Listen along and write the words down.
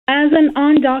As an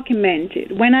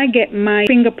undocumented, when I get my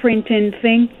fingerprinting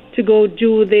thing to go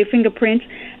do the fingerprints,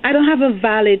 I don't have a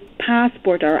valid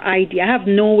passport or ID. I have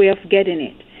no way of getting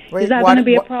it. Wait, is that going to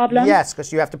be a problem? Yes,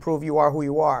 because you have to prove you are who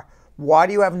you are. Why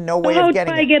do you have no way of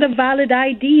getting it? How do I get a valid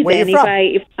ID Where then you from?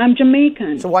 if I'm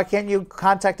Jamaican? So why can't you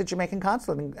contact the Jamaican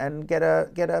consulate and get a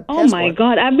passport? Oh my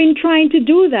God, I've been trying to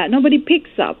do that. Nobody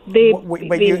picks up. But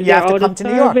you have to come to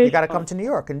New York. You got to come to New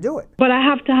York and do it. But I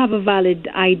have to have a valid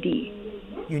ID.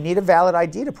 You need a valid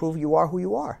ID to prove you are who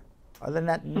you are. Other than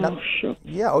that, Oh, shucks.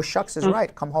 yeah, oh shucks is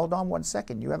right. Come hold on 1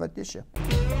 second. You have an issue.